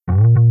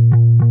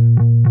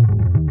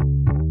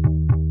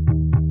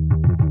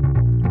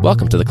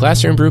Welcome to the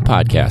Classroom Brew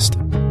Podcast.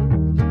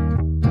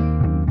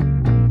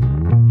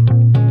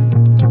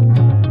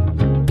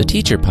 The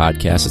teacher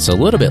podcast is a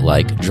little bit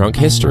like drunk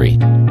history.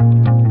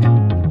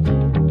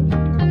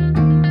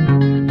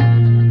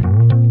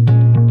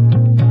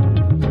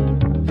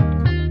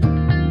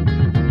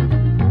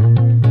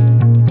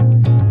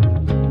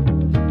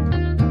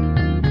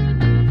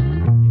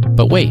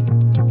 But wait,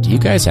 do you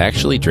guys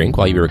actually drink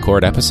while you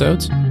record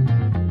episodes?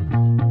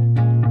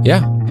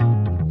 Yeah.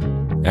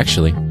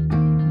 Actually.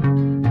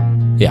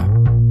 Yeah.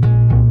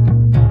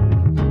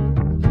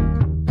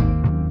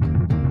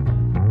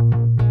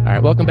 All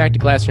right, welcome back to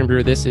Classroom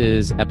Brew. This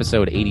is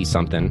episode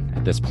 80-something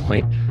at this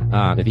point.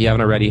 If you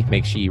haven't already,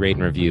 make sure you rate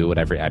and review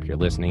whatever app you're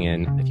listening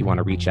in. If you want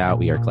to reach out,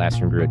 we are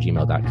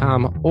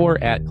classroombrew@gmail.com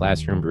or at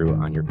Classroom Brew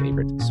on your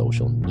favorite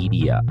social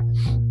media.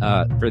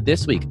 For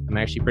this week, I'm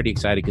actually pretty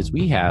excited because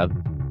we have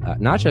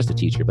not just a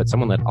teacher, but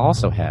someone that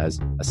also has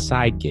a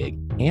side gig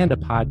and a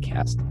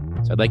podcast.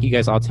 So I'd like you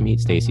guys all to meet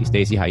Stacy.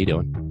 Stacy, how you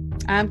doing?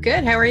 I'm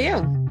good. How are you?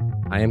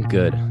 I am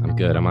good.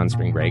 I'm on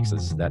spring break, so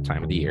this is that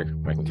time of the year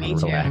where I can kind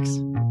of relax.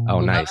 Oh,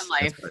 nice.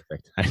 That's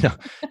perfect. I know.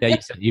 Yeah,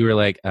 you said you were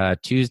like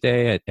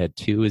Tuesday at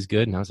 2 is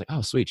good, and I was like,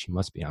 oh, sweet, she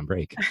must be on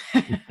break.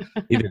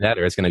 Either that,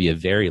 or it's going to be a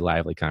very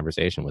lively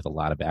conversation with a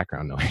lot of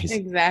background noise.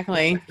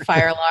 Exactly.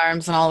 Fire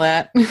alarms and all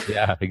that.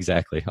 Yeah,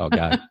 exactly. Oh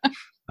God.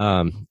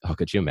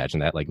 Could you imagine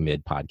that, like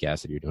mid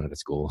podcast if you're doing it at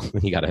school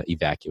and you got to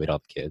evacuate all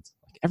the kids?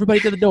 Like, everybody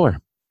to the door.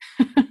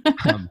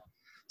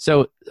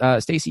 So,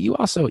 Stacy, you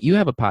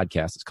have a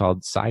podcast. It's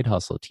called Side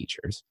Hustle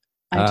Teachers.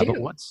 I do.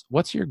 But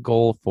what's your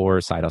goal for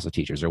Side Hustle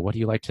Teachers, or what do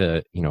you like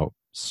to,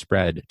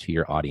 spread to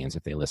your audience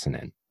if they listen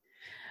in?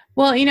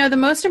 Well, the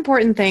most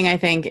important thing I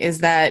think is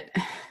that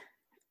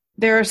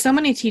there are so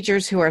many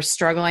teachers who are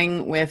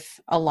struggling with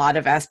a lot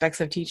of aspects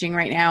of teaching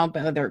right now,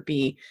 whether it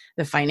be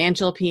the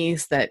financial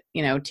piece that,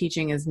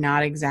 teaching is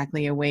not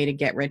exactly a way to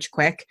get rich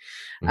quick.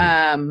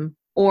 Mm-hmm.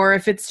 Or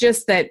if it's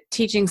just that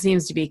teaching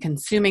seems to be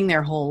consuming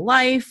their whole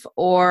life,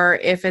 or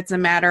if it's a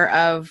matter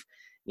of,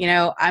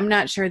 I'm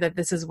not sure that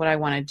this is what I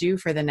want to do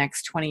for the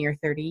next 20 or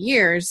 30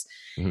 years.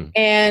 Mm-hmm.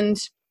 And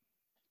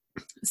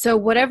so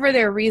whatever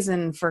their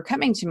reason for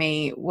coming to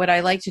me, what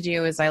I like to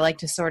do is I like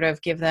to sort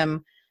of give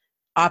them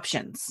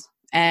options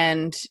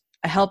and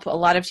help a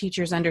lot of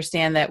teachers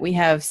understand that we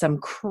have some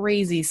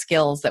crazy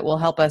skills that will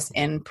help us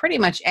in pretty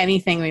much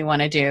anything we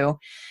want to do.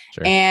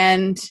 Sure.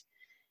 And,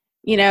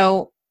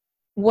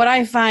 what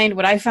I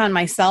found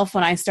myself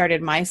when I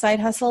started my side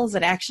hustles,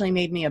 it actually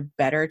made me a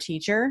better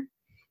teacher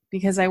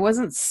because I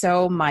wasn't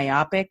so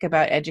myopic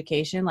about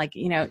education. Like,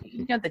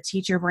 the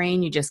teacher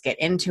brain, you just get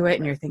into it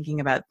and you're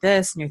thinking about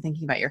this and you're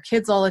thinking about your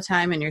kids all the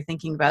time and you're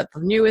thinking about the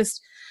newest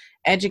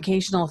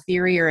educational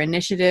theory or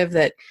initiative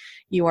that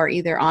you are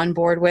either on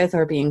board with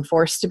or being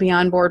forced to be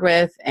on board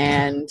with.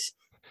 And,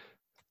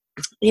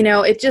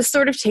 it just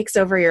sort of takes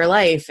over your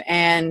life.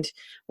 And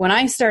when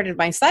I started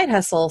my side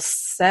hustle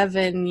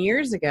 7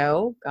 years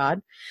ago,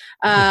 that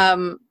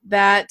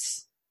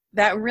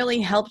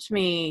really helped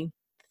me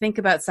think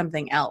about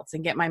something else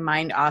and get my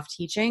mind off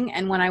teaching.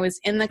 And when I was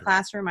in the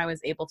classroom, I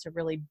was able to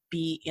really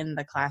be in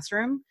the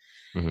classroom.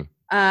 Mm-hmm.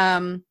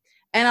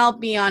 And I'll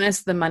be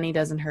honest, the money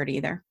doesn't hurt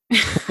either.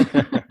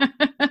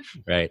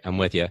 Right. I'm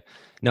with you.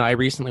 No, I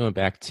recently went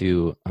back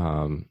to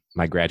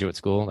my graduate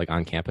school, like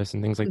on campus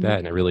and things like mm-hmm. that.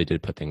 And it really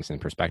did put things in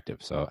perspective.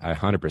 So I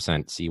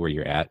 100% see where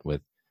you're at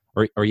with,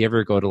 or you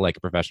ever go to like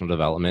a professional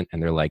development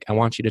and they're like, I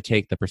want you to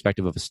take the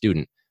perspective of a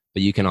student,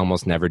 but you can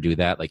almost never do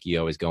that. Like you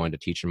always go into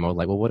teacher mode,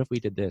 like, well, what if we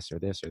did this or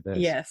this or this?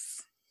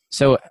 Yes.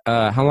 So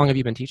how long have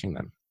you been teaching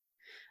them?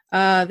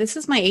 This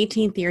is my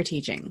 18th year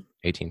teaching.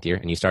 18th year.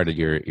 And you started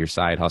your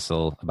side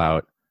hustle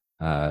about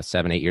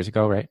 7-8 years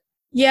ago, right?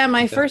 Yeah,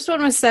 my first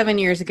one was 7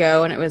 years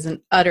ago, and it was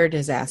an utter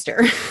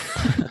disaster.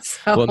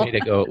 So. What made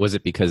it go? Was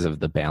it because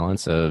of the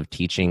balance of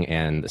teaching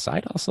and the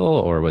side hustle,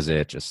 or was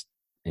it just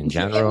in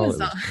general?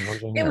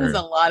 It was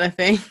a lot of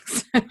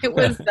things. It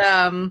was,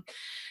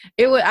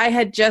 I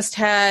had just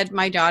had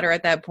my daughter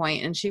at that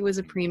point, and she was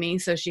a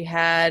preemie, so she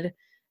had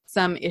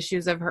some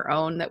issues of her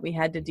own that we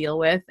had to deal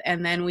with.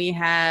 And then we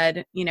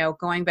had,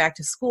 going back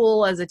to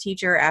school as a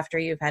teacher after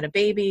you've had a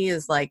baby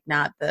is like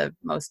not the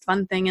most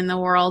fun thing in the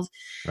world.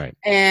 Right.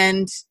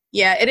 And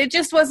yeah, it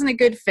just wasn't a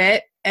good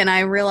fit. And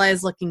I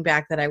realized looking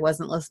back that I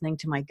wasn't listening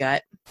to my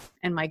gut,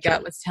 and my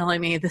gut was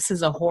telling me this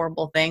is a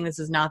horrible thing. This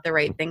is not the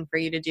right thing for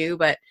you to do.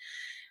 But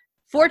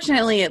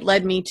fortunately it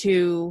led me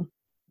to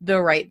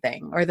the right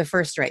thing, or the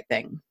first right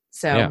thing.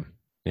 So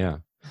yeah.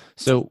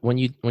 So when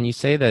you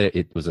say that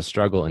it was a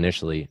struggle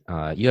initially,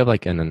 you have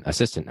like an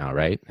assistant now,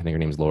 right? I think her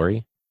name's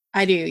Lori.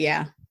 I do,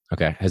 yeah.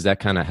 Okay. Has that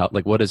kind of helped?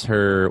 Like, what does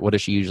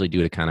she usually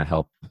do to kind of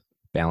help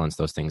balance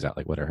those things out?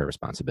 Like, what are her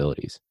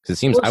responsibilities? Because it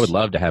seems I would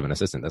love to have an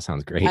assistant. That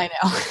sounds great. I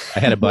know. I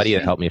had a buddy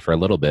that helped me for a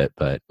little bit,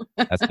 but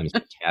that seems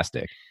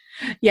fantastic.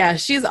 Yeah,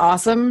 she's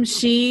awesome.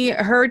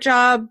 Her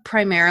job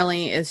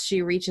primarily is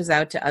she reaches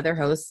out to other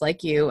hosts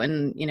like you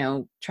and,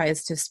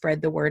 tries to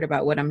spread the word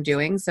about what I'm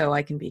doing so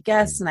I can be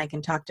guests and I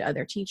can talk to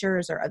other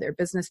teachers or other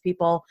business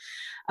people.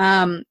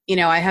 I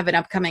have an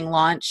upcoming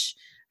launch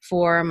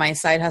for my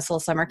Side Hustle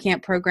summer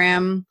camp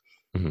program.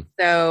 Mm-hmm.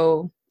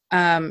 So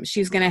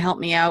she's going to help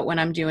me out when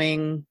I'm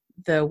doing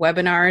the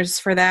webinars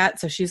for that.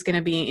 So she's going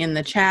to be in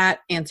the chat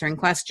answering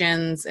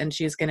questions, and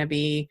she's going to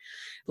be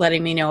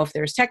letting me know if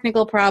there's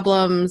technical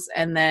problems.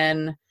 And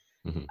then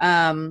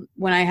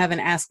when I have an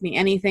Ask Me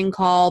Anything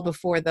call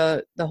before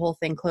the whole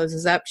thing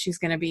closes up, she's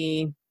going to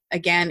be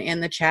again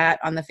in the chat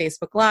on the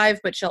Facebook Live,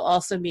 but she'll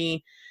also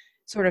be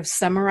sort of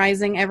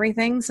summarizing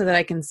everything so that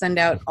I can send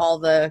out all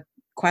the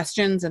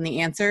questions and the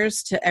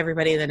answers to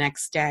everybody the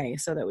next day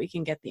so that we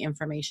can get the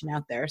information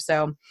out there.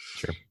 So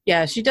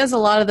yeah, she does a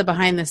lot of the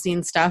behind the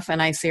scenes stuff,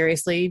 and I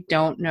seriously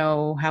don't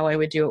know how I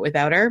would do it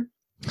without her.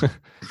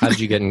 How'd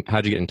you get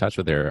in touch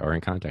with her or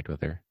in contact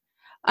with her?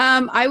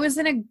 I was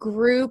in a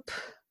group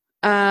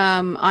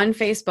on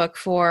Facebook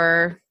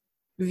for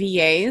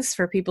VAs,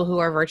 for people who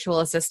are virtual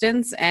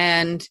assistants,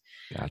 and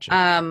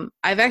gotcha.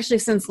 I've actually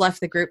since left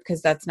the group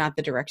because that's not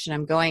the direction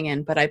I'm going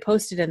in, but I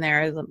posted in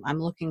there I'm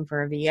looking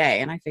for a VA,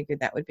 and I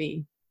figured that would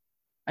be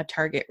a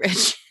target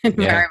rich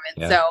environment.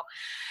 Yeah. So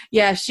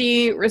yeah,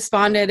 she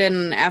responded,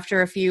 and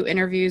after a few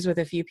interviews with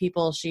a few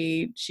people,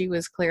 she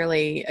was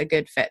clearly a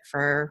good fit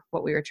for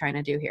what we were trying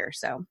to do here.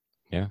 So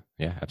yeah,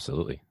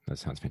 absolutely. That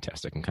sounds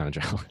fantastic. I'm kind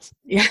of jealous.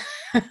 Yeah.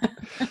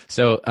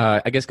 So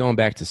I guess going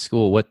back to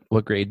school,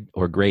 what grade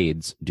or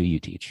grades do you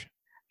teach?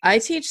 I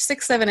teach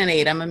 6, 7, and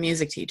 8. I'm a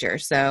music teacher.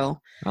 So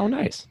oh,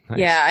 nice.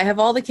 Yeah, I have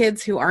all the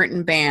kids who aren't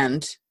in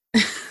band.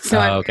 So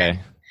okay.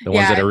 The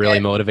ones that are really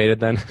motivated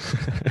then?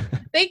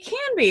 They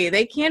can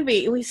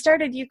be. We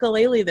started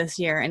ukulele this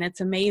year, and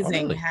it's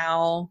amazing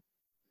how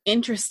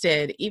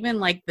interested even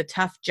like the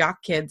tough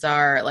jock kids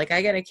are. Like,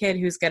 I got a kid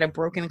who's got a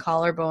broken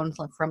collarbone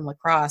from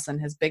lacrosse, and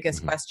his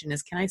biggest question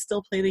is, can I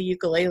still play the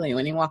ukulele,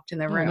 when he walked in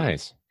the room?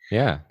 Nice.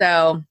 Yeah.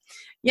 So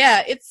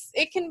yeah,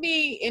 it can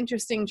be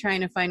interesting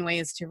trying to find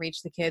ways to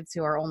reach the kids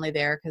who are only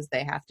there because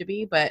they have to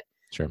be. But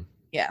sure.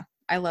 Yeah,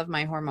 I love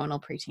my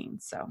hormonal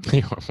preteens. So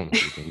hormonal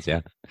preteens,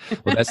 yeah.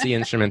 Well, that's the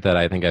instrument that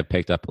I think I've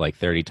picked up like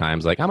 30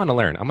 times. Like, I'm going to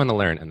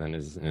learn, and then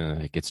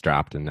it gets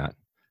dropped, and not.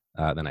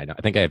 Then I don't.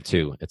 I think I have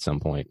 2 at some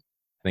point.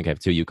 I think I have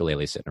 2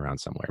 ukuleles sitting around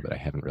somewhere, but I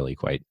haven't really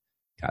quite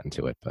gotten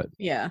to it. But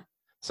yeah.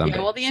 Someday.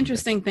 Yeah, well, the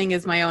interesting thing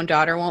is my own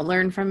daughter won't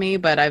learn from me,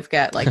 but I've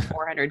got like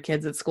 400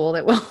 kids at school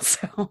that will.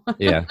 So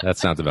yeah, that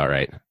sounds about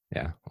right.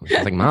 Yeah, I was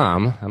like,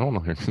 Mom, I don't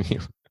want to learn from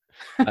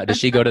you. Does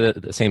she go to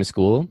the same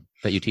school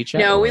that you teach at?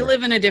 No, we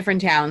live in a different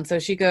town, so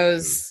she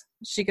goes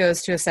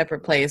to a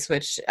separate place,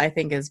 which I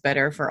think is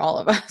better for all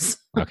of us.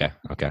 Okay.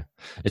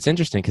 It's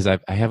interesting because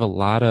I've had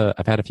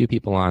a few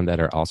people on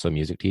that are also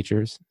music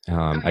teachers.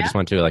 I just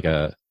went to like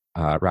a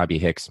Robbie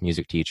Hicks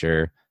music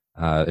teacher.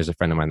 There's a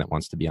friend of mine that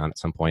wants to be on at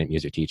some point,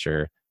 music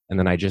teacher. And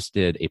then I just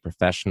did a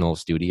professional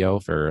studio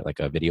for like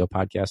a video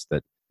podcast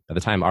that by the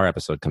time our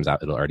episode comes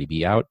out, it'll already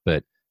be out.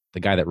 But the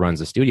guy that runs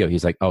the studio,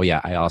 he's like, oh yeah,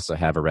 I also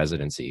have a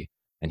residency.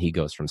 And he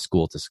goes from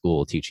school to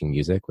school teaching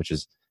music, which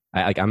is,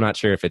 I'm not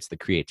sure if it's the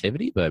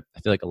creativity, but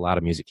I feel like a lot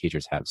of music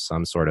teachers have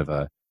some sort of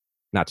a,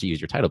 not to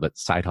use your title, but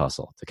side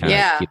hustle to kind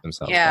of keep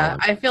themselves going.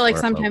 I feel like or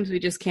sometimes we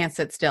just can't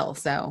sit still.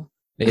 So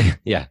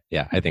yeah,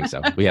 I think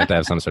so. We have to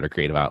have some sort of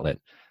creative outlet.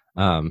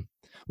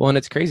 Well, and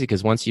it's crazy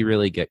because once you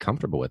really get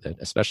comfortable with it,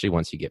 especially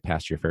once you get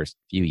past your first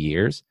few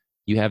years,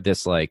 you have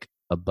this like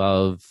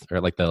above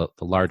or like the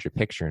larger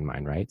picture in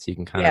mind, right? So you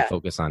can kind of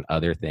focus on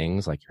other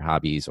things like your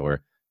hobbies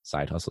or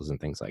side hustles and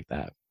things like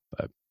that.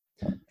 But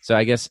so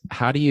I guess,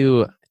 how do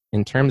you,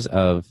 in terms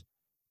of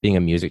being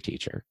a music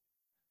teacher,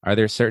 are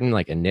there certain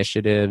like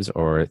initiatives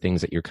or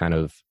things that you're kind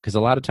of, because a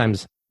lot of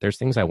times there's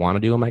things I want to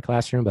do in my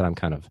classroom, but I'm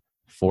kind of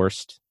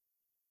forced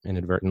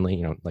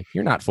inadvertently, like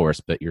you're not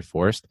forced, but you're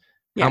forced.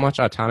 Yeah. How much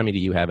autonomy do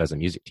you have as a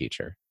music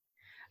teacher?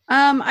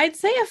 I'd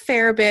say a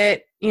fair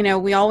bit.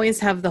 We always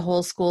have the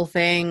whole school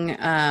thing.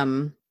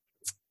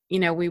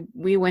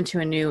 We went to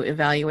a new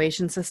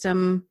evaluation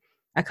system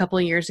a couple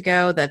of years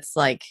ago that's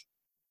like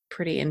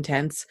pretty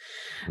intense.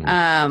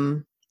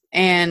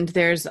 And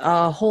there's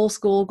a whole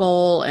school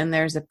goal, and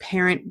there's a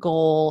parent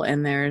goal,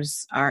 and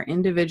there's our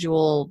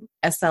individual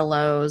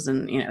SLOs,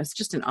 and it's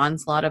just an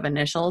onslaught of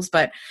initials,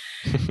 but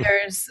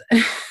there's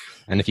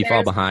and if you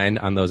fall behind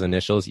on those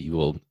initials,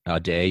 you'll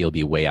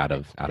be way out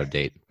of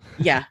date.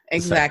 Yeah,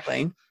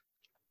 exactly.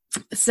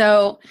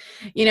 So,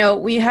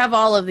 we have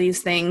all of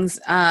these things.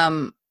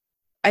 I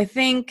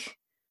think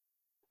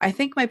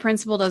my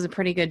principal does a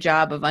pretty good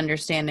job of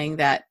understanding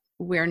that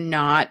we're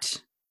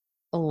not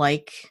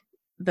like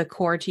the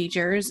core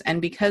teachers, and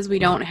because we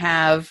don't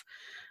have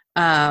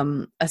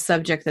a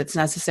subject that's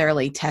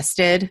necessarily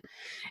tested,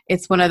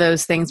 it's one of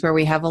those things where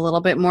we have a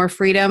little bit more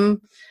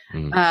freedom.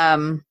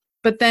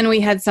 But then we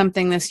had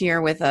something this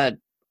year with a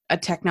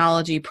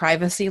technology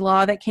privacy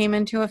law that came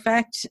into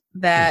effect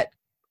that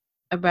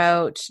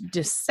about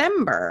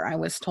December, I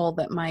was told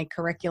that my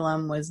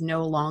curriculum was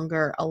no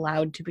longer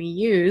allowed to be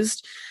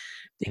used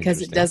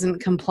because it doesn't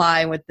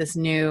comply with this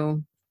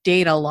new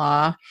data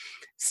law.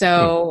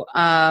 So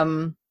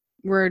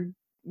we're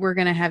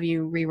going to have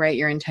you rewrite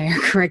your entire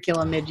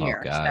curriculum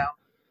mid-year. Oh, God. So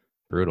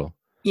brutal.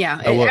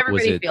 yeah,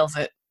 everybody feels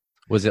it.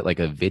 Was it like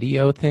a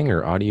video thing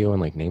or audio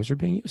and like names were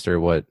being used, or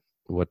what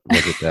was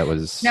it that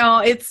was?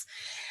 No,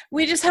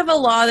 we just have a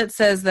law that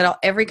says that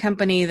every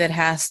company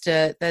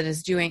that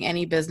is doing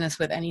any business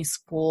with any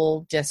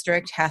school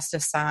district has to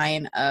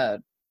sign a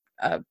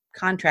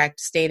contract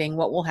stating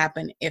what will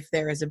happen if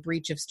there is a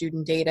breach of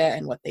student data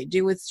and what they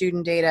do with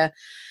student data.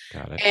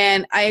 Got it.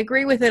 And I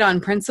agree with it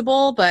on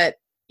principle, but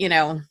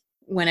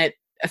when it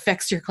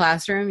affects your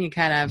classroom, you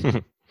kind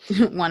of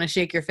want to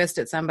shake your fist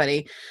at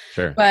somebody.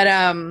 Sure. But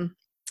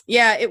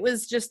yeah, it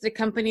was just the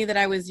company that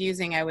I was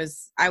using. I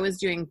was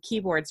doing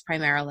keyboards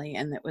primarily,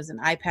 and it was an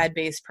iPad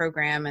based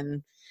program,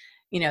 and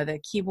the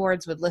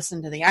keyboards would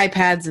listen to the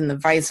iPads and the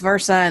vice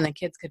versa, and the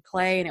kids could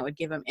play, and it would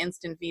give them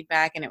instant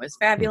feedback, and it was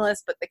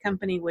fabulous, but the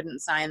company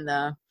wouldn't sign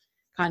the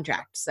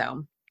contract.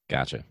 So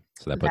gotcha.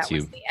 So that puts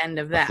you the end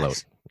of that.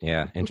 Afloat.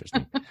 Yeah,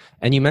 interesting.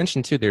 And you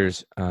mentioned too,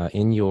 there's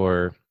in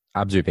your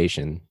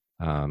observation,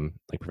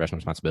 like professional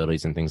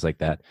responsibilities and things like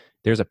that,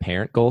 there's a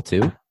parent goal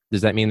too.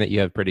 Does that mean that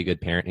you have pretty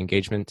good parent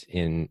engagement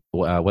in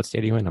what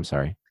state are you in? I'm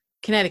sorry.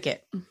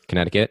 Connecticut.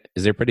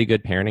 Is there pretty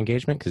good parent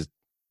engagement? Because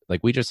like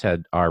we just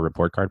had our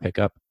report card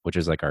pickup, which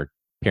is like our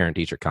parent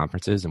teacher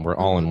conferences, and we're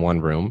all in one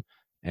room.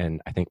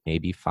 And I think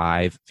maybe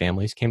 5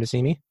 families came to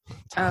see me.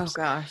 Oh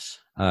gosh.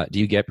 Do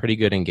you get pretty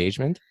good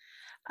engagement?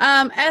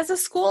 As a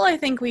school, I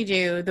think we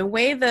do. The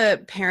way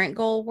the parent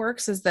goal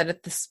works is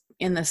that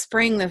in the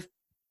spring, the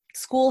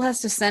school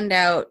has to send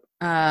out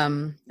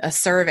a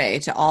survey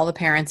to all the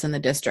parents in the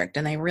district,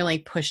 and they really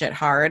push it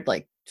hard,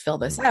 like fill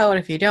this out.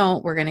 If you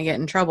don't, we're going to get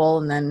in trouble.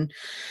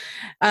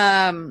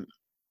 And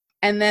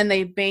then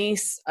they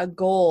base a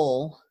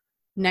goal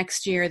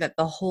next year that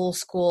the whole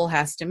school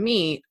has to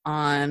meet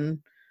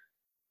on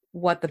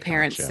what the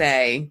parents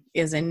say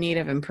is in need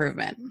of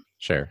improvement.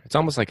 Sure. It's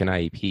almost like an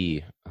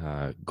IEP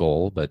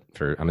goal, but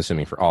I'm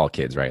assuming for all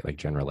kids, right? Like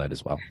general ed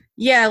as well.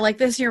 Yeah. Like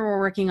this year we're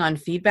working on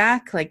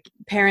feedback. Like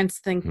parents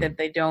think that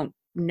they don't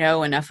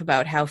know enough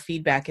about how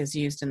feedback is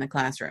used in the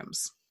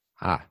classrooms.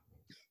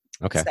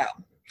 Okay. So,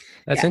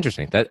 that's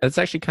interesting. That's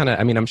actually kind of,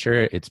 I mean, I'm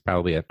sure it's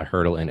probably a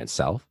hurdle in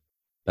itself,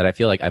 but I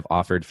feel like I've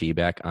offered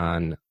feedback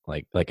on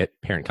like at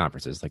parent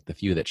conferences, like the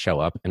few that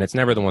show up, and it's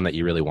never the one that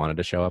you really wanted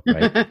to show up,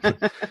 right?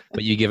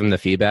 But you give them the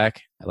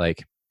feedback,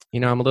 like,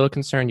 I'm a little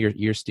concerned.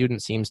 Your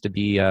student seems to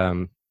be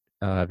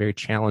very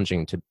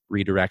challenging to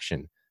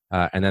redirection.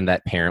 And then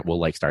that parent will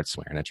like start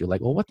swearing at you,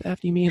 like, well, what the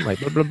F do you mean? Like,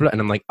 blah, blah, blah. And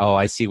I'm like, oh,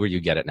 I see where you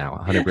get it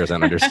now.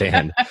 100%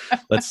 understand.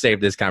 Let's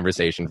save this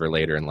conversation for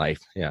later in life.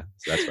 Yeah.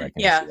 So that's where I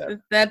can see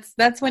that.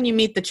 That's when you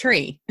meet the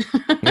tree.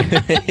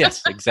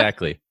 Yes,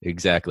 exactly.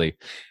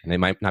 And they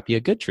might not be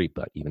a good tree,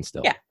 but even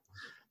still. Yeah.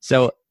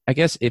 So I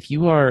guess if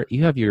you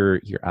have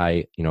your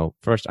eye,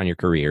 first on your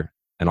career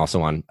and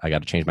also on, I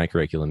got to change my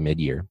curriculum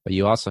mid-year, but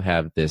you also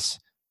have this,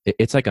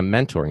 it's like a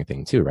mentoring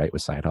thing too, right?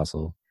 With Side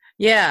Hustle.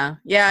 Yeah.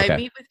 Okay. I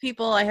meet with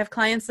people. I have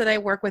clients that I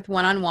work with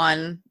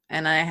one-on-one,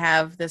 and I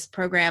have this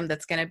program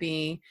that's going to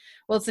be,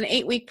 it's an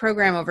 8-week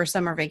program over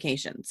summer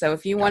vacation. So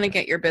if you want to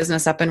get your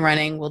business up and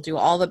running, we'll do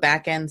all the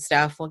back end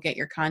stuff. We'll get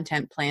your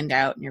content planned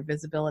out and your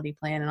visibility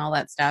plan and all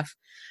that stuff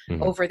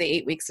over the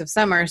 8 weeks of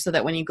summer, so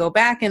that when you go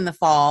back in the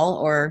fall,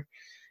 or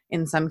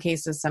in some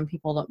cases, some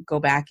people don't go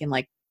back in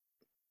like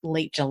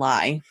late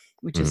July,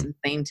 which is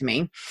insane to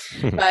me.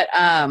 But,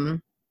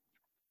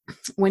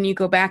 when you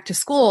go back to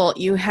school,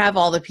 you have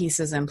all the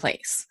pieces in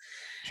place.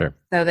 Sure.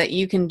 So that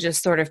you can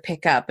just sort of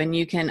pick up and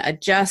you can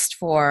adjust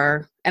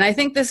for, and I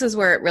think this is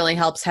where it really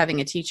helps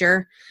having a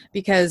teacher,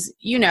 because,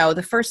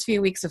 the first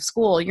few weeks of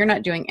school, you're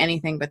not doing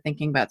anything but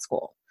thinking about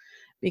school,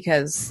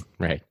 because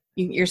right.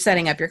 You're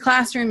setting up your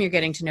classroom, you're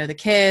getting to know the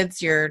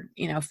kids, you're,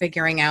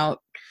 figuring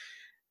out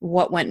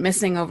what went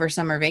missing over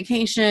summer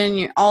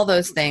vacation, all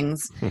those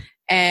things.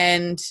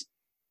 And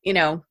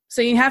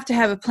so you have to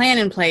have a plan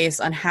in place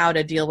on how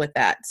to deal with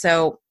that.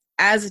 So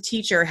as a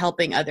teacher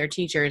helping other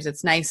teachers,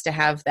 it's nice to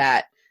have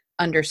that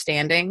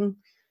understanding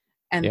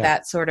and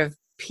that sort of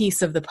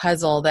piece of the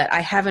puzzle that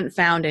I haven't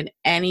found in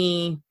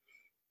any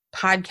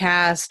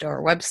podcast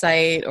or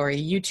website or a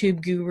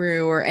YouTube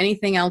guru or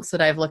anything else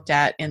that I've looked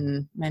at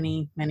in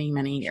many, many,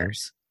 many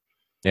years.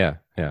 Yeah.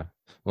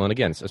 Well, and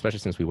again, especially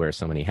since we wear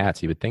so many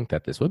hats, you would think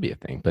that this would be a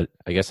thing, but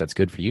I guess that's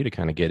good for you to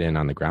kind of get in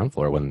on the ground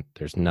floor when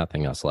there's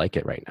nothing else like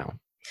it right now.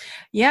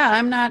 Yeah,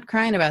 I'm not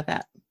crying about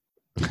that.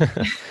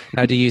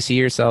 Now, do you see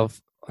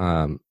yourself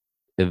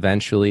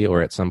eventually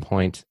or at some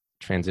point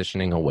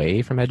transitioning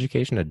away from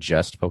education to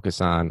just focus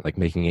on like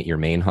making it your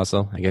main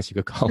hustle, I guess you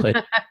could call it?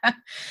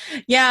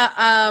 Yeah.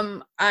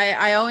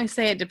 I always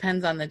say it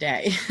depends on the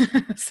day.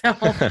 So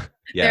yes,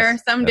 there are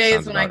some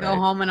days when I go right.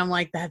 home and I'm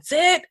like, that's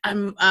it.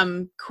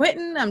 I'm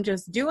quitting. I'm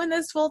just doing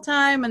this full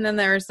time. And then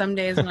there are some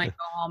days when I go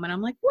home and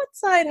I'm like, what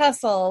side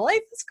hustle?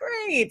 Life is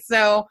great.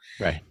 So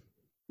right.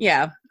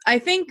 Yeah, I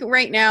think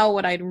right now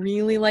what I'd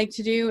really like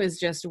to do is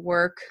just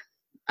work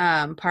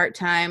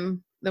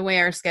part-time. The way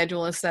our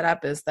schedule is set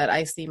up is that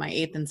I see my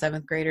 8th and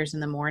 7th graders in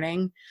the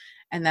morning,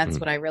 and that's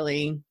what I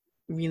really,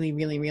 really,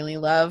 really, really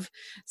love.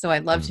 So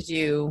I'd love to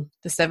do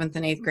the 7th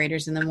and 8th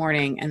graders in the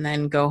morning and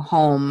then go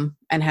home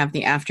and have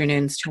the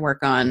afternoons to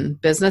work on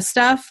business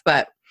stuff.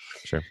 But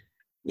Sure.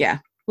 Yeah,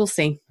 we'll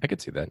see. I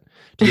could see that.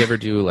 Do you ever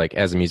do like,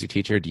 as a music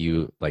teacher, do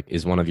you like,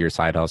 is one of your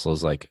side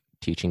hustles like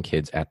teaching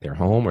kids at their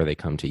home, or they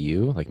come to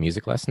you, like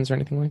music lessons or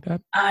anything like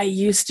that? I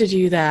used to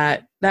do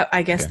that.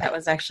 I guess Okay. that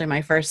was actually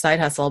my first side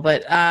hustle,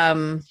 but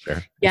Sure.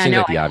 It yeah, seems no,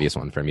 like the I obvious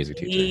one for a music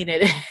teacher.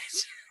 hated it.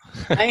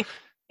 I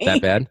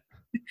That bad?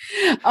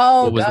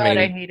 Oh What was the God, I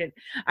main, hate it.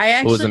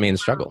 I what was the actually, main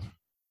struggle?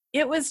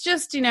 it was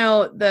just,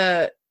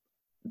 the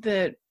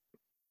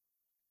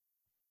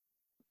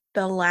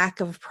the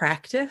lack of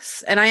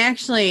practice. And I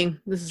actually,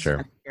 this is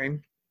Sure.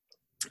 scary.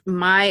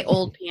 My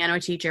old piano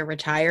teacher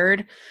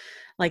retired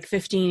like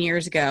 15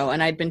 years ago,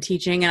 and I'd been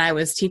teaching, and I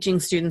was teaching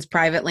students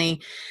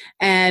privately.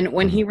 And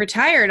when he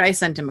retired, I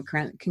sent him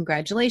a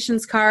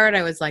congratulations card.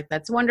 I was like,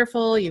 that's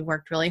wonderful. You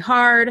worked really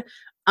hard.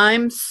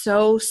 I'm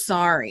so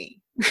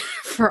sorry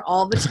for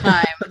all the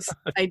times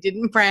I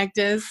didn't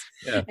practice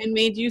Yeah. and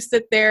made you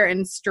sit there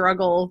and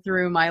struggle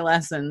through my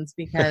lessons,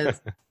 because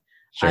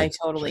Sure. I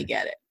totally Sure.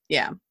 get it.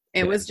 Yeah. It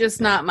Yeah. was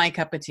just Yeah. not my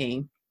cup of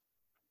tea.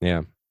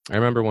 Yeah. I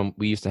remember when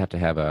we used to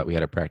have we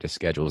had a practice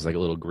schedule. It was like a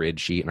little grid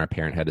sheet and our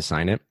parent had to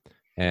sign it.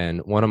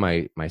 And one of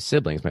my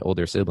siblings, my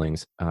older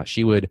siblings,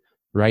 she would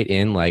write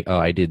in like, oh,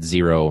 I did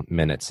 0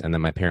 minutes. And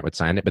then my parent would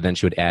sign it, but then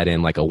she would add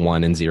in like a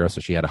 1 and 0.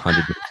 So she had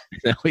 100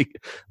 minutes.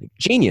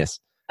 Genius.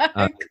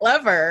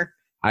 Clever.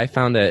 I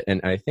found that,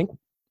 and I think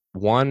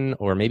one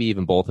or maybe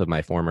even both of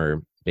my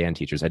former band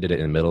teachers, I did it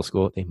in middle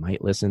school. They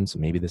might listen, so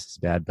maybe this is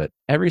bad, but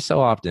every so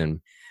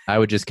often I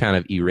would just kind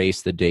of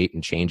erase the date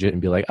and change it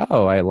and be like,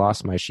 oh, I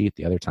lost my sheet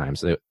the other time.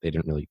 So they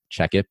didn't really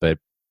check it, but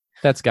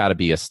that's got to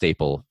be a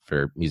staple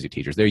for music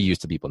teachers. They're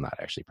used to people not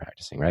actually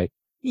practicing, right?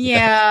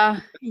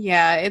 Yeah.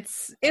 Yeah.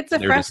 It's a They're just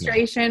new.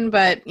 frustration,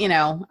 but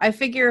I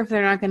figure if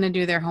they're not going to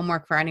do their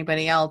homework for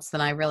anybody else,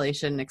 then I really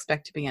shouldn't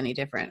expect to be any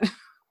different.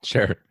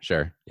 Sure.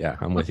 Yeah,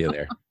 I'm with you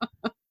there.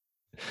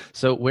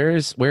 So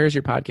where's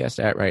your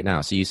podcast at right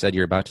now? So you said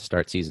you're about to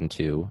start season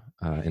 2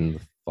 in the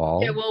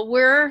fall. Yeah,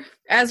 well,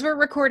 as we're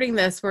recording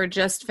this, we're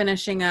just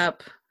finishing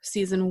up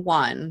season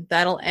 1.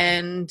 That'll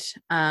end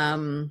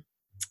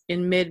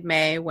in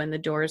mid-May when the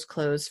doors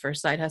close for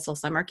Side Hustle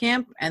Summer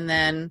Camp, and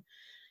then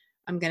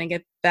I'm going to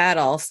get that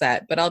all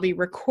set. But I'll be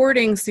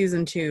recording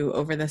season 2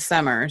 over the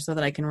summer so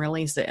that I can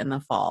release it in the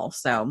fall.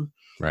 So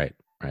Right.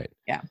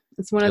 yeah,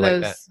 it's one of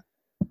those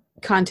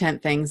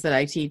content things that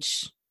I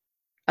teach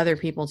other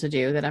people to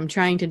do that I'm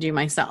trying to do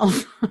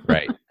myself.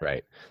 Right.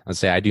 I'd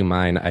say I do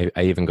mine.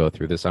 I even go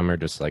through the summer,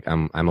 just like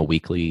I'm a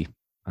weekly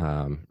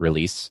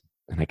release,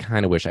 and I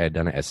kind of wish I had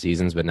done it as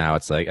seasons, but now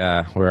it's like,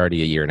 we're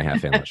already a year and a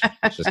half in.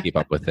 Let's just keep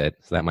up with it.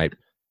 So that might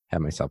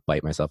have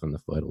bite myself in the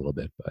foot a little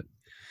bit, but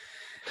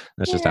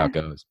that's just how it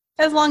goes.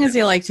 As long as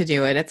you like to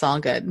do it, it's all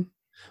good.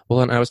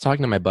 Well, and I was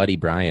talking to my buddy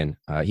Brian.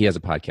 He has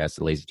a podcast,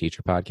 the Lazy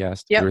Teacher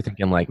Podcast. Yep. We were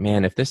thinking like,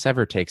 man, if this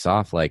ever takes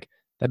off, like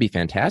that'd be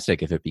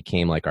fantastic if it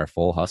became like our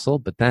full hustle.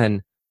 But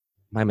then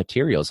my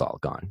material's all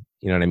gone.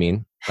 You know what I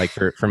mean? Like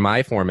for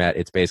my format,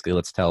 it's basically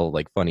let's tell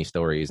like funny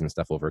stories and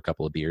stuff over a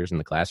couple of beers in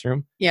the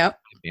classroom. Yep.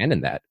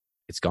 Abandon that.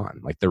 It's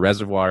gone. Like the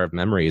reservoir of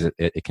memories,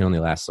 it can only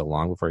last so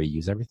long before you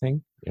use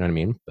everything. You know what I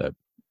mean? But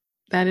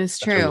that is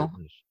true.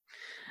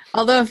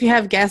 Although if you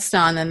have guests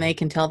on, then they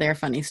can tell their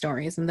funny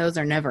stories, and those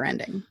are never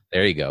ending.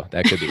 There you go.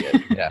 That could be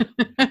it. Yeah.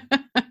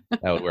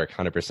 That would work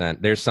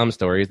 100%. There's some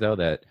stories though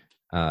that,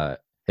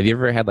 have you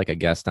ever had like a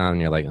guest on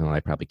and you're like, oh, I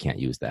probably can't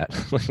use that,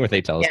 where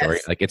they tell a story.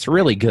 Like it's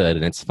really good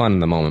and it's fun in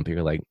the moment, but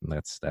you're like,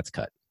 that's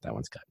cut. That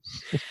one's cut.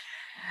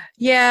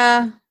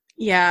 Yeah.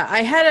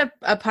 I had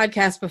a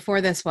podcast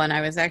before this one. I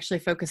was actually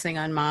focusing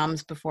on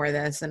moms before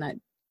this, and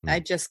I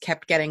just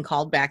kept getting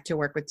called back to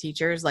work with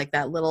teachers, like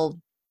that little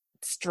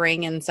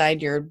string inside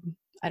your,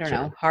 I don't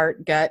know,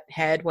 heart, gut,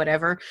 head,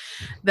 whatever,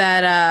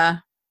 that,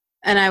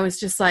 and I was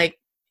just like,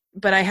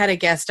 but I had a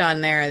guest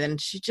on there, then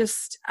she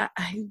just,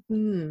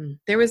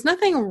 there was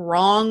nothing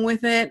wrong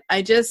with it.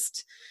 I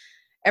just,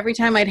 every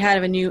time I'd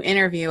have a new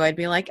interview, I'd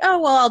be like, oh,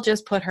 well, I'll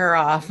just put her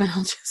off, and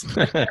I'll just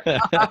put her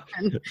off.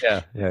 And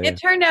it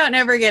turned out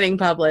never getting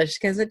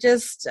published because it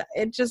just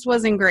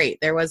wasn't great.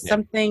 There was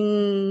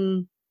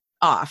something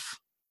off.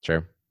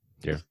 Sure.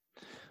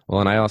 Well,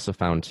 and I also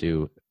found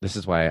too, this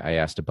is why I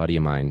asked a buddy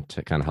of mine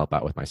to kind of help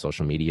out with my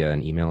social media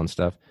and email and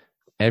stuff.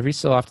 Every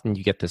so often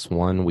you get this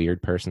one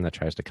weird person that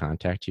tries to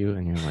contact you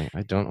and you're like,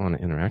 I don't want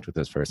to interact with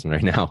this person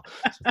right now.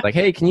 So it's like,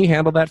 hey, can you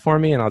handle that for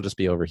me? And I'll just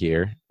be over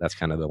here. That's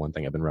kind of the one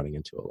thing I've been running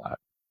into a lot.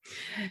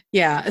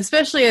 Yeah.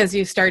 Especially as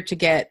you start to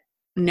get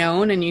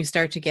known and you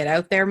start to get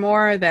out there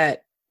more,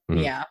 that,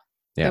 the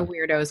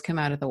weirdos come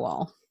out of the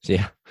wall.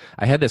 Yeah.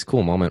 I had this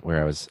cool moment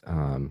where I was,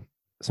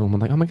 someone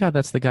was like, oh my God,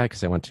 that's the guy.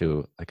 Cause I went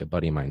to like a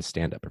buddy of mine's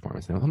stand-up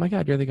performance. And, oh my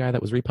God, you're the guy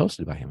that was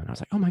reposted by him. And I was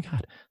like, oh my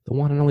God, the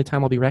one and only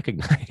time I'll be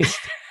recognized.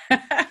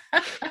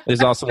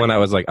 There's also when I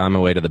was like on my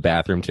way to the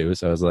bathroom too.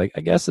 So I was like,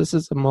 I guess this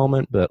is a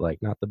moment, but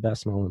like not the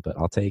best moment, but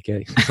I'll take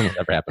it. It'll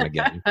never happen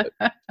again. But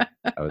that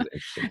was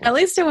interesting. At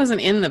least it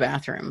wasn't in the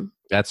bathroom.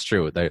 That's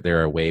true.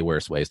 There are way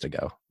worse ways to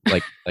go.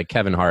 Like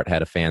Kevin Hart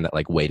had a fan that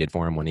like waited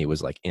for him when he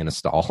was like in a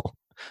stall.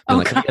 And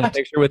like, can I get a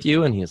picture with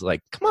you? And he's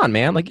like, come on,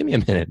 man, like give me a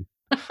minute.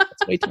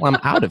 Let's wait till I'm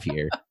out of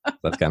here.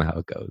 That's kind of how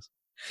it goes.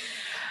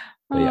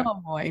 But yeah.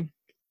 Oh boy.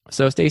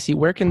 So Stacy,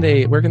 where can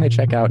they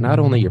check out not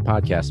only your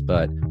podcast,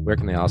 but where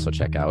can they also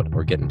check out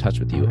or get in touch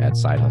with you at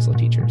Side Hustle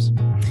Teachers?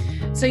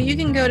 So you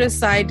can go to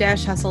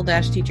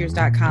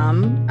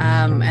side-hustle-teachers.com,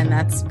 and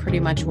that's pretty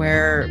much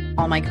where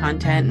all my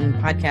content and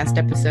podcast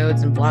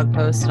episodes and blog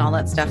posts and all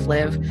that stuff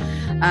live.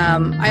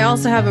 I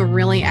also have a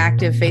really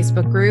active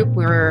Facebook group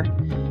where,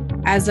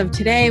 as of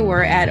today,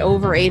 we're at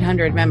over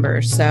 800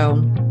 members.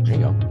 So there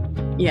you go.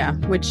 Yeah,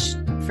 which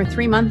for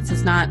 3 months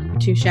is not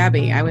too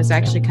shabby. I was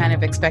actually kind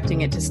of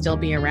expecting it to still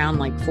be around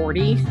like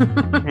 40.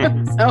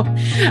 So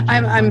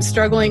I'm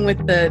struggling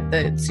with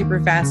the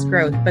super fast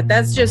growth, but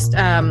that's just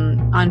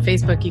on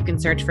Facebook. You can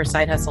search for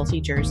Side Hustle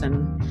Teachers,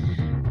 and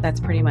that's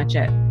pretty much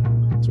it.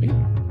 Sweet.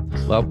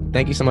 Well,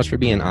 thank you so much for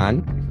being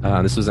on.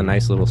 This was a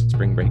nice little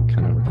spring break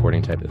kind of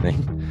recording type of thing.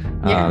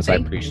 So I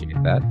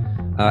appreciate that.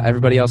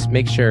 Everybody else,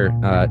 make sure,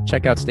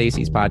 check out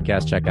Stacy's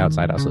podcast, check out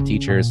Side Hustle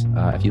Teachers.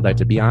 If you'd like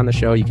to be on the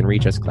show, you can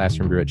reach us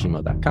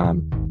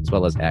classroombrew@gmail.com, as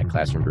well as at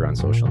Classroom Brew on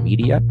social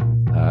media.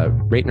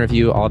 Rate and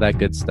review, all that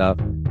good stuff.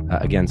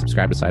 Again,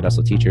 subscribe to Side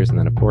Hustle Teachers. And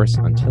then, of course,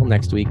 until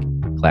next week,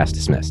 class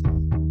dismissed.